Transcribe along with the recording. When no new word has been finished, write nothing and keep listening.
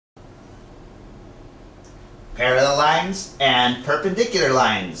parallel lines and perpendicular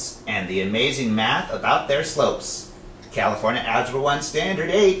lines, and the amazing math about their slopes. California Algebra 1 Standard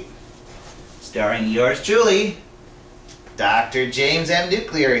 8, starring yours truly, Dr. James M.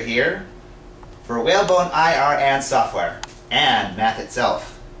 Nuclear here, for Whalebone IR and software, and math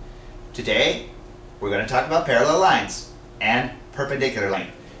itself. Today, we're going to talk about parallel lines and perpendicular line.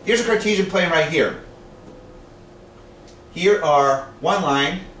 Here's a Cartesian plane right here. Here are one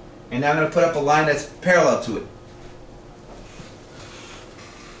line, and now I'm going to put up a line that's parallel to it.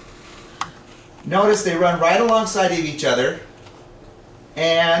 Notice they run right alongside of each other,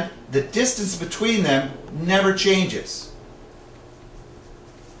 and the distance between them never changes.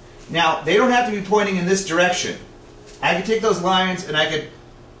 Now, they don't have to be pointing in this direction. I could take those lines and I could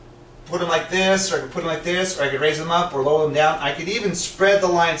put them like this, or I could put them like this, or I could raise them up or lower them down. I could even spread the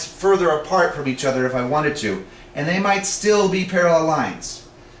lines further apart from each other if I wanted to, and they might still be parallel lines.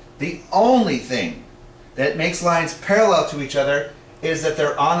 The only thing that makes lines parallel to each other is that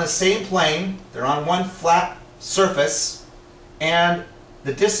they're on the same plane, they're on one flat surface, and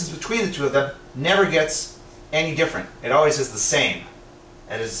the distance between the two of them never gets any different. It always is the same.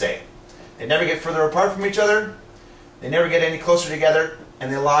 That is to say, they never get further apart from each other, they never get any closer together,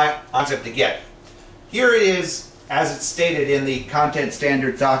 and they lie on zip to get. Here it is as it's stated in the Content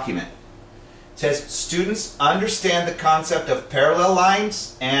Standards document. It says, students understand the concept of parallel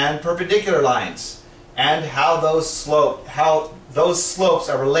lines and perpendicular lines and how those slopes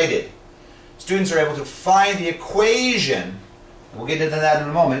are related. Students are able to find the equation, and we'll get into that in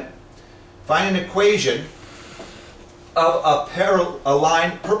a moment, find an equation of a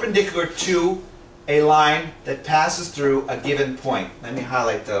line perpendicular to a line that passes through a given point. Let me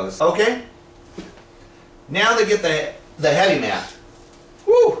highlight those. Okay? Now they get the heavy math.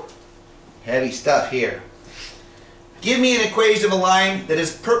 Woo! Heavy stuff here. Give me an equation of a line that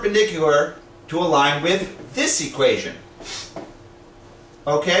is perpendicular to a line with this equation.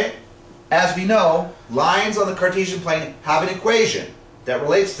 Okay? As we know, lines on the Cartesian plane have an equation that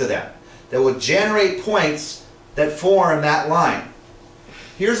relates to them, that will generate points that form that line.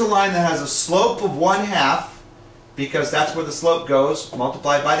 Here's a line that has a slope of 1/2, because that's where the slope goes,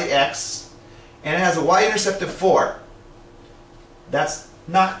 multiplied by the x, and it has a y-intercept of 4. That's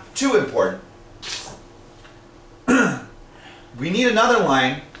not too important. We need another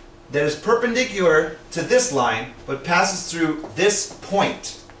line that is perpendicular to this line, but passes through this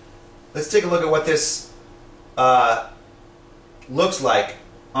point. Let's take a look at what this looks like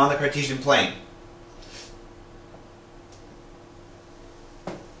on the Cartesian plane.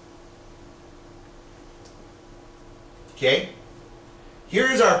 Okay,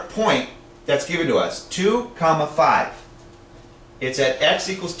 here's our point that's given to us, 2, 5. It's at x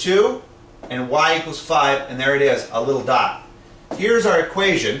equals 2 and y equals 5, and there it is, a little dot. Here's our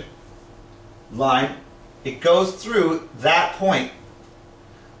equation line. It goes through that point,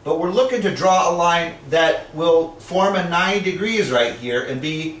 but we're looking to draw a line that will form a 90 degrees right here and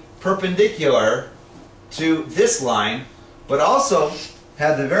be perpendicular to this line, but also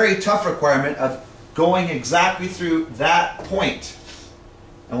have the very tough requirement of going exactly through that point.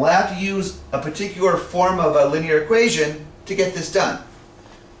 And we'll have to use a particular form of a linear equation to get this done.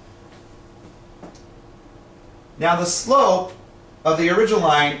 Now the slope of the original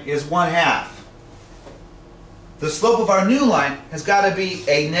line is 1/2. The slope of our new line has got to be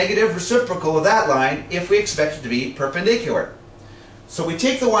a negative reciprocal of that line if we expect it to be perpendicular. So we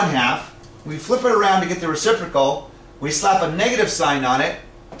take the 1/2, we flip it around to get the reciprocal, we slap a negative sign on it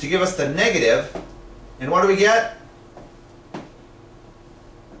to give us the negative, and what do we get?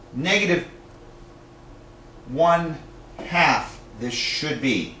 Negative 1/2 this should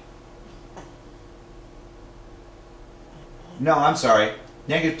be. No, I'm sorry.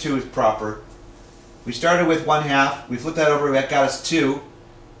 Negative 2 is proper. We started with 1/2, we flipped that over, that got us 2,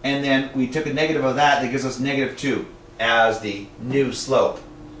 and then we took a negative of that gives us negative 2 as the new slope.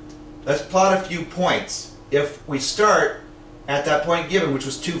 Let's plot a few points. If we start at that point given, which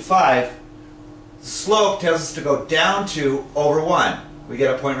was 2, 5, the slope tells us to go down 2 over 1. We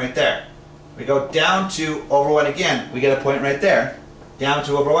get a point right there. We go down 2 over 1 again. We get a point right there. Down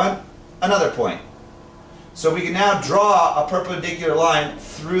 2 over 1, another point. So we can now draw a perpendicular line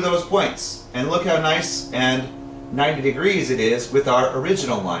through those points. And look how nice and 90 degrees it is with our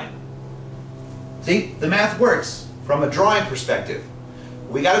original line. See, the math works from a drawing perspective.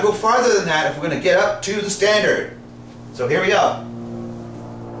 We got to go farther than that if we're going to get up to the standard. So here we go.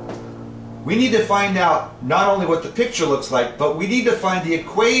 We need to find out not only what the picture looks like, but we need to find the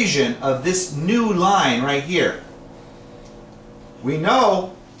equation of this new line right here. We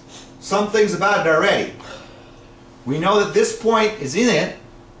know some things about it already. We know that this point is in it,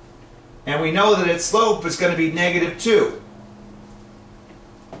 And we know that its slope is going to be -2.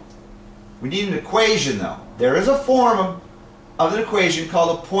 We need an equation though. There is a form of an equation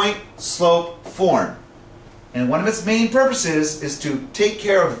called a point-slope form. And one of its main purposes is to take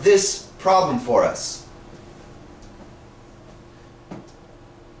care of this problem for us.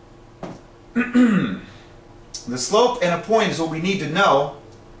 The slope and a point is what we need to know.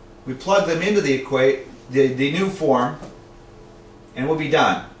 We plug them into the new form and we'll be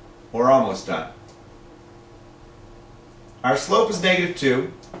done. We're almost done. Our slope is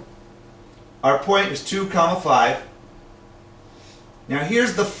 -2. Our point is 2, 5. Now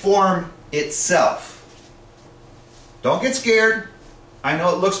here's the form itself. Don't get scared. I know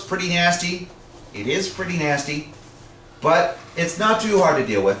it looks pretty nasty. It is pretty nasty, but it's not too hard to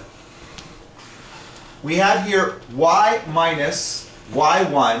deal with. We have here y minus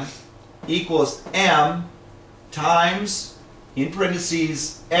y1 equals m times, in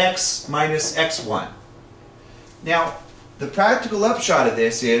parentheses, x minus x1. Now, the practical upshot of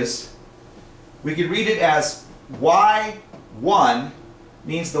this is we could read it as y1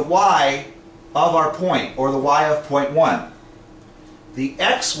 means the y of our point, or the y of point 1. The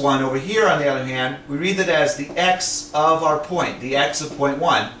x1 over here, on the other hand, we read it as the x of our point, the x of point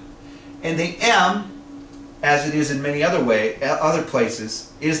 1. And the m, as it is in many other places,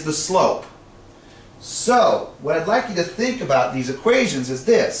 is the slope. So, what I'd like you to think about these equations is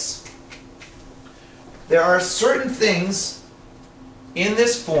this. There are certain things in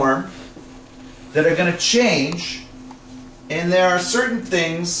this form that are going to change, and there are certain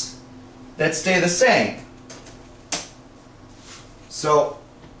things that stay the same. So,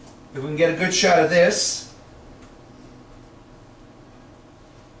 if we can get a good shot of this,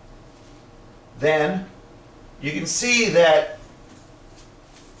 then you can see that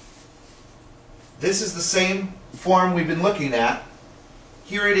this is the same form we've been looking at.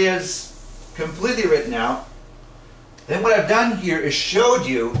 Here it is completely written out. Then what I've done here is showed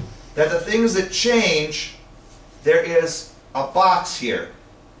you that the things that change, there is a box here,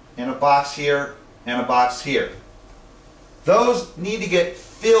 and a box here, and a box here. Those need to get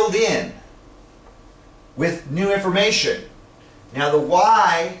filled in with new information. Now the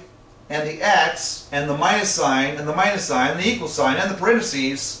y and the x and the minus sign and the minus sign and the equal sign and the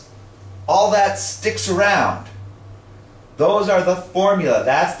parentheses, all that sticks around. Those are the formula.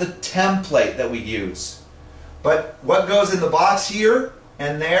 That's the template that we use. But what goes in the box here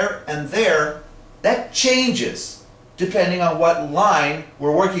and there, that changes depending on what line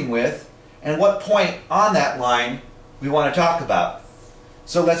we're working with and what point on that line we want to talk about.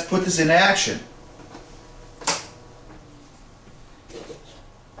 So let's put this in action.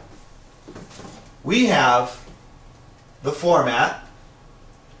 We have the format.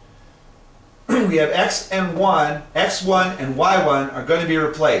 We have x1 and y1 are going to be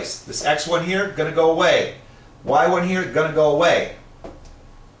replaced. This x1 here going to go away. y1 here going to go away.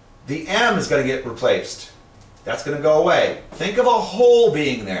 The m is going to get replaced. That's going to go away. Think of a hole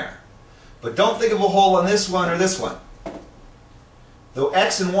being there. But don't think of a hole on this one or this one. Though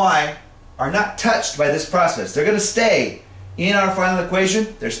x and y are not touched by this process. They're going to stay in our final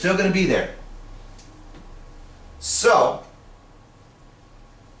equation. They're still going to be there. So,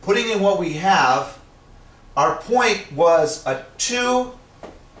 putting in what we have, our point was a 2,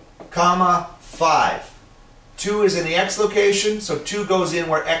 5. 2 is in the x location, so 2 goes in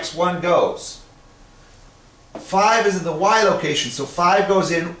where x1 goes. 5 is in the y location, so 5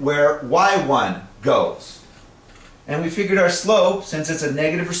 goes in where y1 goes. And we figured our slope, since it's a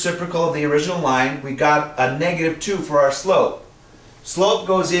negative reciprocal of the original line, we got a -2 for our slope. Slope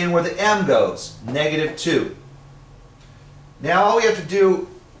goes in where the m goes, -2. Now all we have to do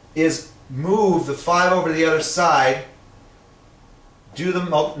is move the 5 over to the other side, do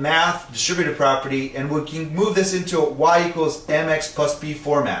the math distributive property, and we can move this into a y equals mx plus b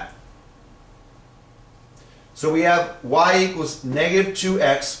format. So we have y equals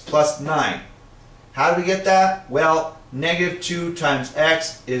 -2x plus 9. How do we get that? Well, -2 times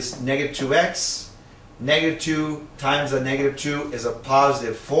x is -2x. -2 times a -2 is a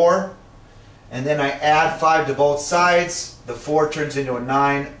 +4. And then I add 5 to both sides. The 4 turns into a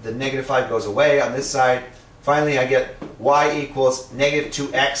 9. The -5 goes away on this side. Finally, I get y equals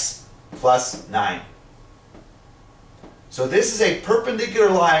 -2x plus 9. So this is a perpendicular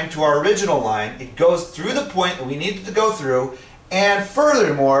line to our original line. It goes through the point that we needed to go through. And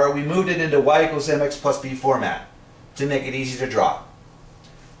furthermore, we moved it into y equals mx plus b format to make it easy to draw.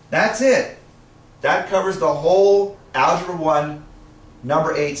 That's it. That covers the whole Algebra 1,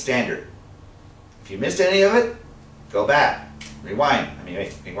 number 8 standard. If you missed any of it, go back. Rewind.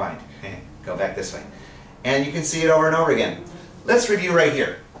 Rewind. Go back this way. And you can see it over and over again. Let's review right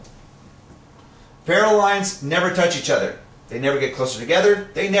here. Parallel lines never touch each other. They never get closer together.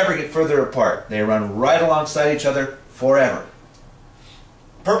 They never get further apart. They run right alongside each other forever.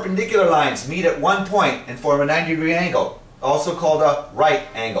 Perpendicular lines meet at one point and form a 90-degree angle, also called a right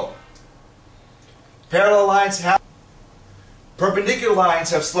angle. Perpendicular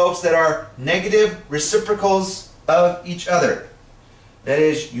lines have slopes that are negative reciprocals of each other. That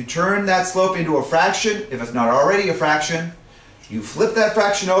is, you turn that slope into a fraction, if it's not already a fraction. You flip that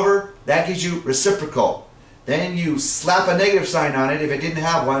fraction over, that gives you reciprocal. Then you slap a negative sign on it if it didn't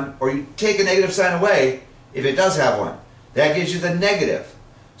have one, or you take a negative sign away if it does have one. That gives you the negative.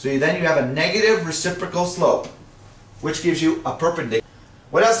 So then you have a negative reciprocal slope, which gives you a perpendicular.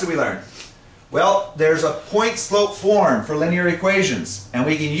 What else did we learn? Well, there's a point-slope form for linear equations, and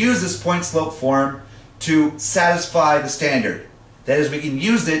we can use this point-slope form to satisfy the standard. That is, we can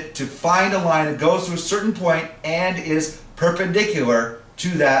use it to find a line that goes through a certain point and is perpendicular to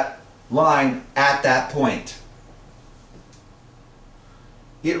that line at that point.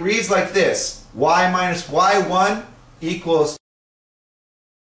 It reads like this: y minus y1 equals